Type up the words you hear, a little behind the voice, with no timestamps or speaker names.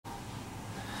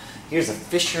Here's a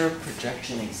Fischer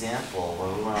projection example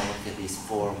where we want to look at these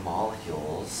four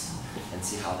molecules and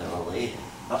see how they're related.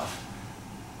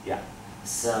 Yeah,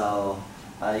 so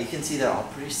you can see they're all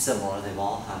pretty similar. They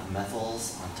all have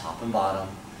methyls on top and bottom,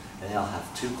 and they all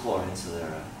have two chlorines, so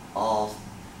they're all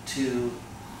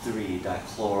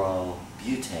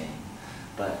 2,3-dichlorobutane.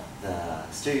 But the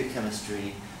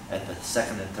stereochemistry at the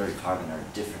second and third carbon are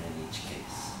different in each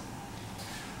case.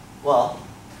 Well,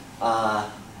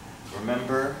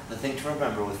 remember, the thing to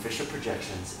remember with Fischer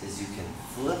projections is you can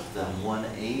flip them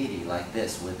 180 like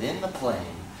this within the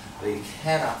plane, but you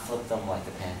cannot flip them like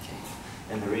a pancake.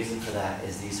 And the reason for that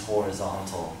is these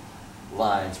horizontal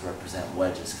lines represent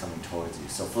wedges coming towards you.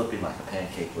 So flipping like a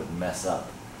pancake would mess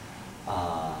up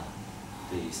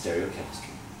the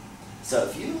stereochemistry. So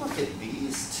if you look at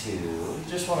these two, you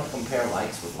just want to compare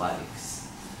likes with likes.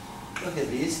 Look at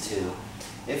these two.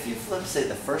 If you flip, say,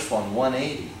 the first one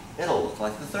 180, it'll look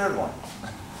like the third one.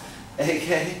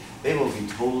 Okay? They will be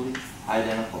totally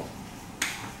identical.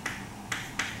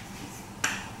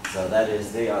 So that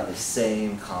is, they are the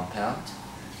same compound.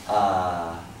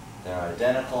 They're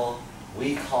identical.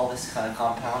 We call this kind of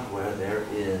compound where there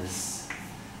is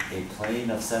a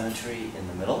plane of symmetry in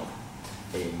the middle,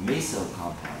 a meso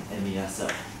compound, M-E-S-O.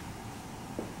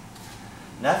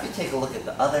 Now if you take a look at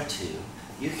the other two,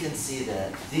 you can see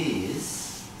that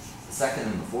these, the second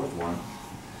and the fourth one,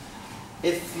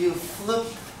 if you flip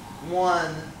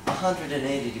one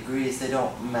 180 degrees, they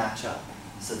don't match up.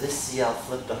 So this Cl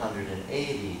flipped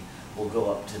 180 will go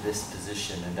up to this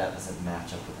position, and that doesn't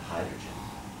match up with the hydrogen.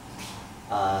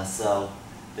 So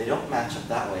they don't match up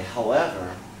that way.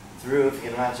 However, through, if you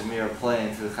can imagine a mirror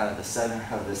plane, through kind of the center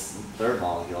of this third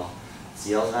molecule,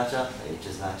 Cl's match up,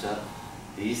 H's match up,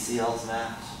 these Cl's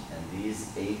match, and these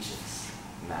H's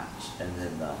match, and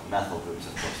then the methyl groups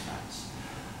of course match.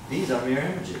 These are mirror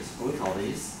images. We call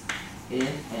these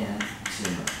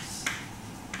enantiomers.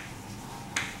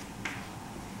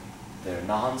 They're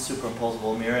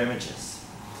non-superimposable mirror images.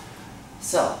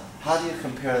 So, how do you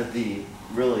compare the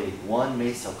really one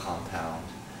meso compound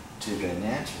to the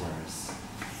enantiomers?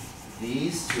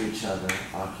 These to each other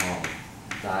are called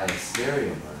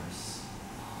diastereomers.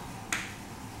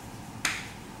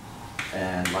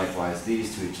 And likewise,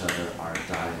 these to each other are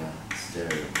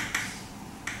diastereomers.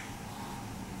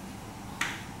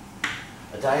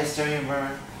 A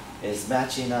diastereomer is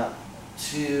matching up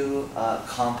two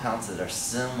compounds that are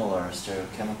similar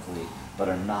stereochemically, but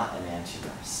are not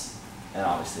enantiomers, and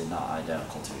obviously not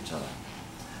identical to each other.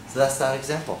 So that's that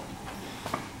example.